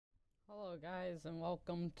Hello guys and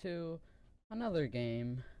welcome to another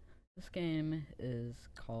game. This game is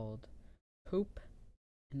called Poop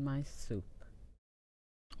in My Soup.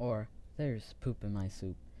 Or There's Poop in My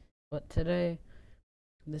Soup. But today,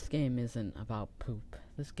 this game isn't about poop.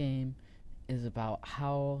 This game is about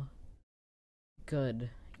how good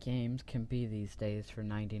games can be these days for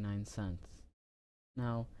 99 cents.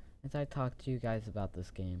 Now, as I talk to you guys about this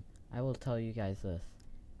game, I will tell you guys this.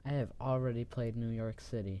 I have already played New York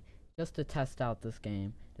City just to test out this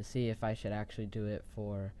game to see if I should actually do it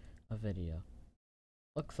for a video.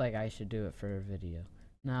 Looks like I should do it for a video.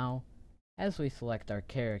 Now, as we select our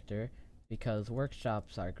character, because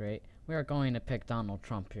workshops are great, we are going to pick Donald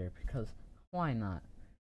Trump here, because why not?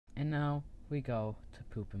 And now, we go to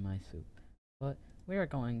Poop in My Soup. But we are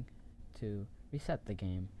going to reset the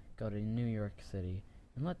game, go to New York City,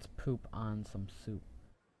 and let's poop on some soup.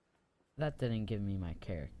 That didn't give me my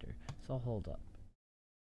character, so hold up.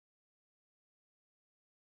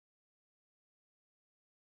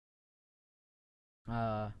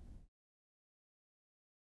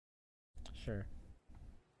 Sure.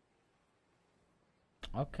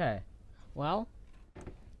 Okay. Well,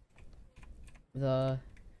 the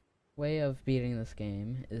way of beating this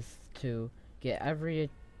game is to get every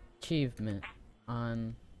achievement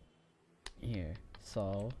on here.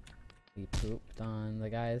 So, we pooped on the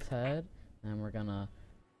guy's head, and we're gonna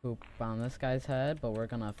poop on this guy's head, but we're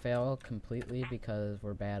gonna fail completely because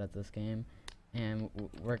we're bad at this game. And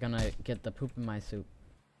we're gonna get the poop in my soup.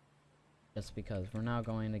 Just because. We're now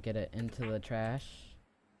going to get it into the trash.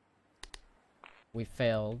 We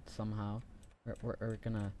failed somehow. We're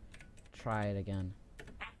gonna try it again.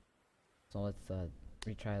 So let's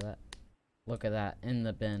retry that. Look at that, in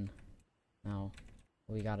the bin. Now,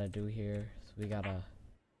 what we gotta do here is we gotta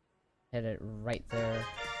hit it right there.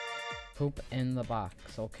 Poop in the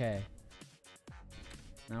box, okay.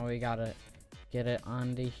 Now we gotta get it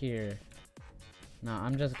onto here. Now,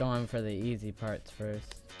 I'm just going for the easy parts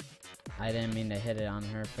first. I didn't mean to hit it on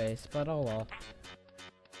her face, but oh well.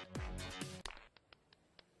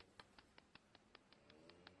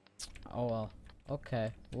 Oh well.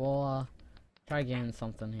 Okay. We'll try getting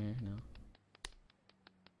something here. No.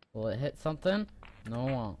 Will it hit something? No,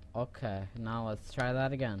 it won't. Okay. Now let's try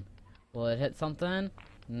that again. Will it hit something?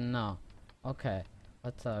 No. Okay.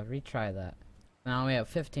 Let's retry that. Now we have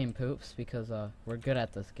 15 poops because we're good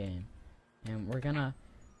at this game. And we're gonna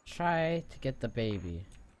try to get the baby.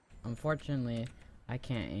 Unfortunately, I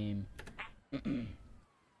can't aim. There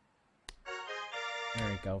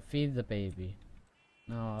we go. Feed the baby.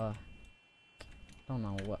 No, don't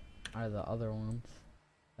know what are the other ones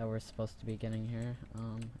that we're supposed to be getting here.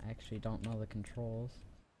 I actually don't know the controls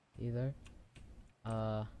either.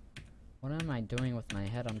 What am I doing with my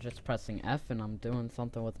head? I'm just pressing F and I'm doing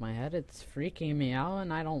something with my head. It's freaking me out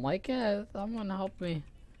and I don't like it. Someone help me.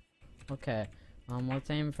 Okay, let's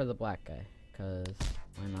aim for the black guy, cause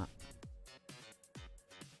why not?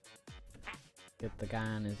 Get the guy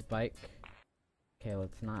on his bike. Okay,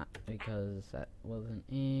 let's not, because that wasn't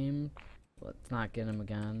aimed. Let's not get him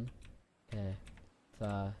again. Okay,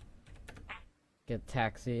 let's get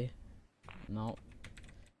taxi. Nope.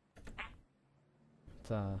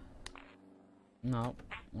 Let's nope.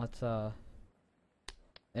 Let's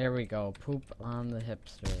there we go. Poop on the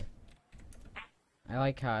hipster. I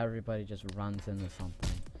like how everybody just runs into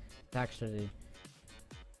something. It's actually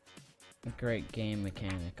a great game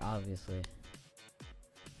mechanic, obviously.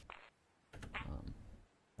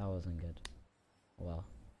 That wasn't good. Well,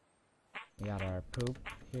 we got our poop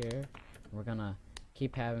here. We're gonna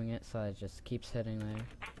keep having it so it just keeps hitting there.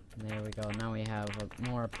 And there we go. Now we have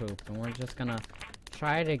more poop, and we're just gonna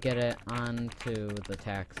try to get it onto the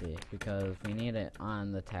taxi because we need it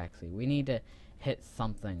on the taxi. We need to hit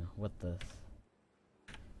something with this.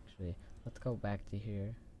 Actually, let's go back to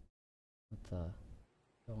here. Let's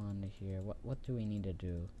go on to here. What do we need to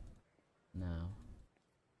do now?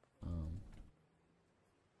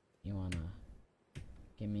 You wanna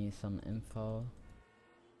give me some info?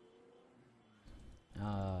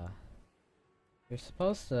 You're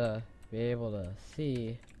supposed to be able to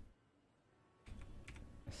see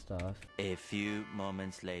stuff. A few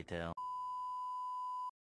moments later.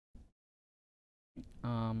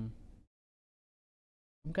 I'm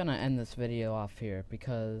gonna end this video off here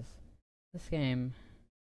because this game,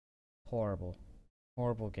 horrible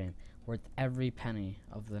game, worth every penny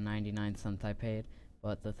of the 99 cents I paid.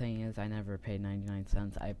 But the thing is, I never paid 99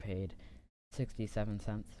 cents. I paid 67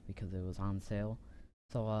 cents because it was on sale.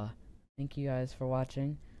 So thank you guys for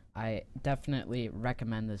watching. I definitely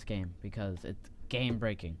recommend this game because it's game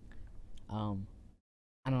breaking. I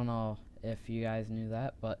don't know if you guys knew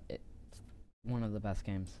that, but it's one of the best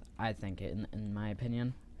games, I think, in my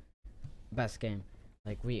opinion. Best game.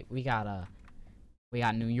 Like we got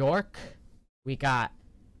New York, we got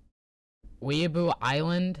Weeaboo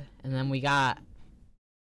Island, and then we got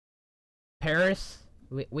Paris.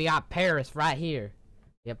 We got Paris right here.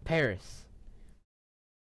 We have Paris.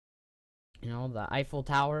 You know, the Eiffel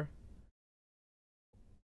Tower.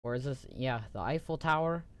 Or is this? Yeah, the Eiffel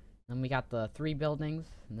Tower. Then we got the 3 buildings.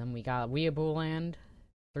 And then we got Weeaboo Land.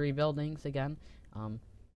 3 buildings again.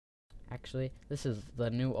 Actually, this is the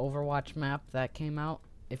new Overwatch map that came out.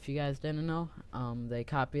 If you guys didn't know, they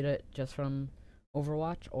copied it just from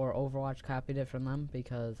Overwatch, or Overwatch copied it from them,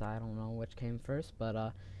 because I don't know which came first.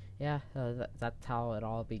 But yeah, that's how it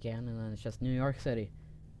all began. And then it's just New York City,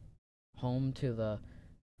 home to the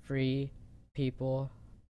free people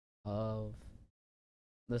of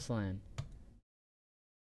this land.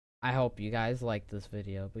 I hope you guys liked this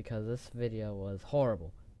video, because this video was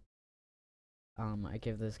horrible. I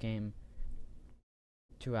give this game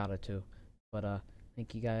 2 out of 2. But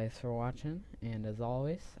thank you guys for watching, and as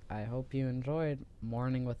always, I hope you enjoyed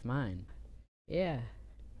Morning with Mine. Yeah.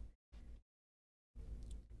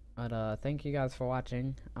 But thank you guys for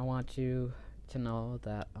watching. I want you to know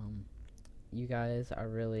that you guys are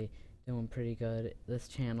really doing pretty good. This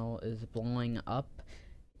channel is blowing up.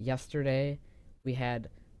 Yesterday we had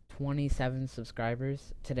 27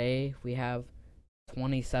 subscribers. Today we have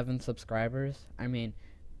 27 subscribers. I mean,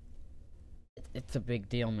 it's a big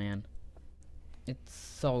deal, man. It's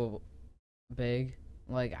so big.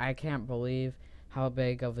 Like, I can't believe how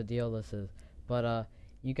big of a deal this is. But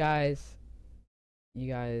you guys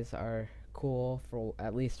are cool for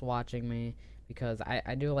at least watching me, because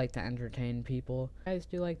I do like to entertain people. If you guys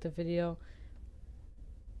do like the video,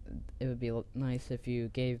 it would be nice if you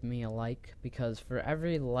gave me a like, because for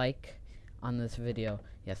every like on this video,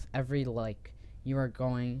 yes, every like, you are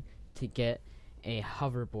going to get a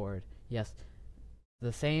hoverboard. Yes,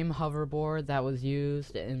 the same hoverboard that was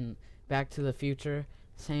used in Back to the Future,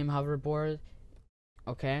 same hoverboard.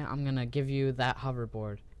 Okay, I'm gonna give you that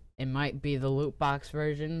hoverboard. It might be the loot box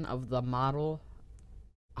version of the model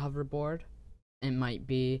hoverboard. It might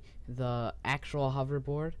be the actual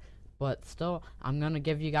hoverboard, but still, I'm gonna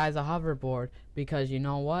give you guys a hoverboard, because you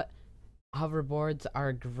know what? Hoverboards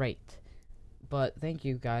are great. But thank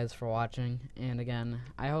you guys for watching, and again,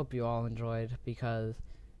 I hope you all enjoyed, because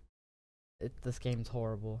this game's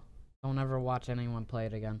horrible. Don't ever watch anyone play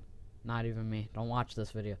it again. Not even me. Don't watch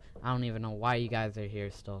this video. I don't even know why you guys are here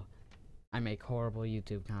still. I make horrible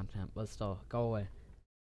YouTube content, but still, go away.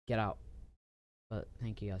 Get out. But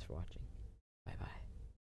thank you guys for watching. Bye bye.